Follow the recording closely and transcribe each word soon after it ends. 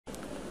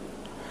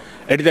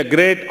It is a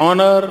great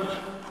honor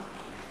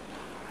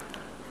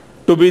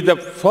to be the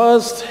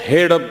first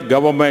head of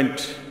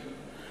government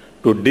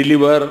to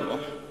deliver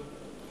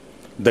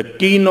the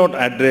keynote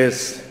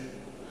address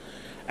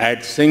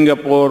at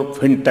Singapore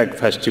Fintech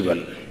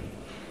Festival.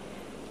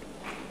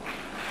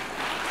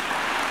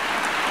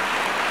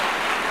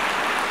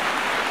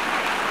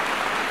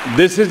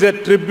 This is a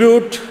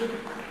tribute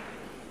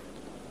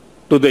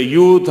to the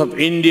youth of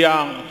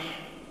India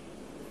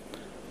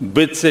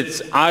with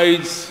its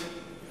eyes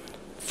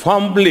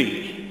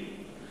firmly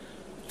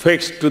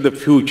fixed to the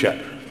future.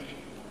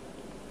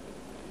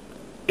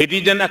 It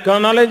is an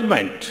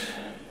acknowledgement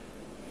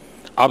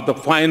of the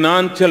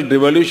financial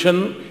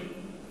revolution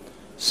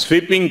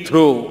sweeping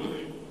through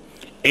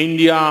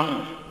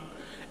India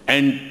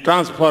and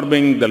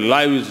transforming the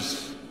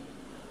lives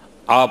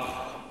of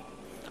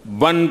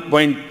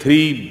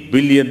 1.3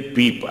 billion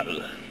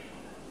people.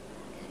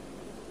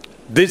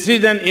 This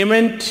is an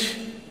event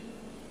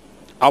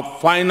of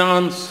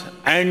finance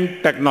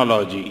and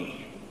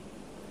technology.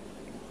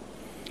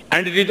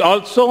 And it is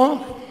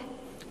also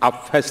a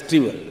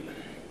festival.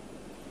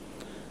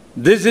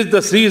 This is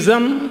the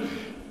season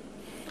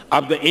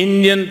of the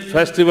Indian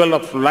Festival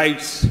of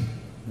Lights,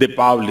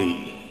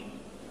 Deepavali.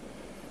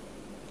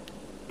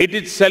 It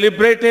is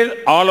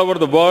celebrated all over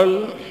the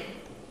world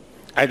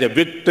as a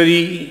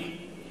victory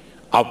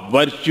of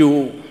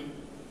virtue,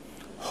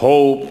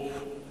 hope,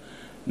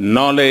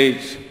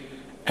 knowledge,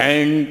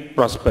 and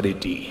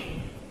prosperity.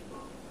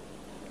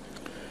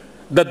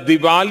 The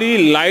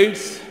Diwali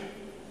lights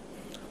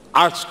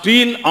are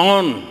still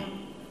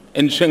on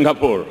in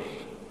Singapore.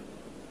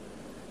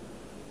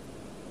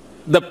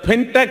 The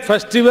Fintech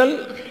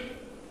Festival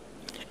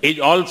is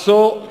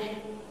also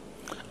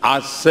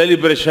a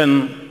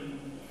celebration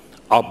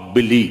of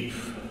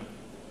belief.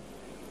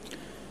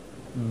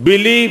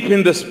 Belief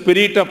in the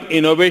spirit of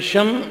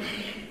innovation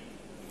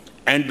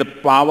and the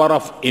power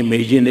of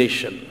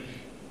imagination.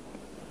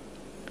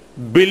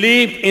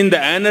 Belief in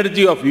the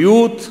energy of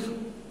youth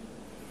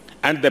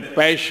and the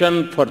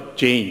passion for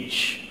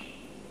change.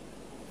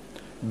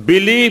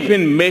 Belief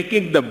in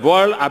making the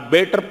world a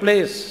better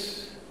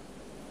place.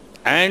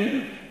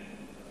 And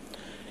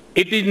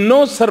it is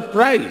no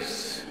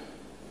surprise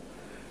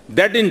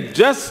that in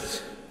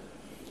just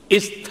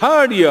its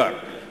third year,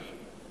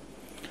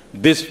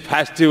 this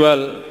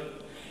festival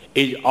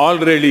is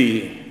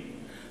already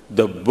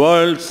the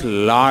world's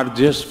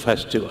largest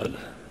festival.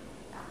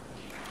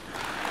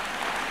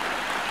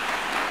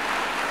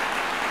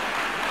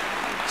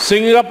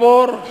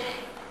 Singapore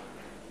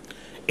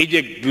is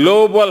a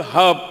global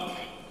hub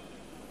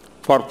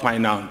for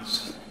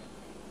finance.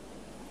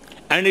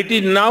 And it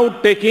is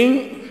now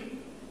taking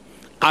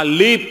a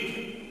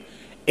leap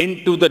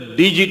into the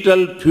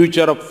digital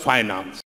future of finance.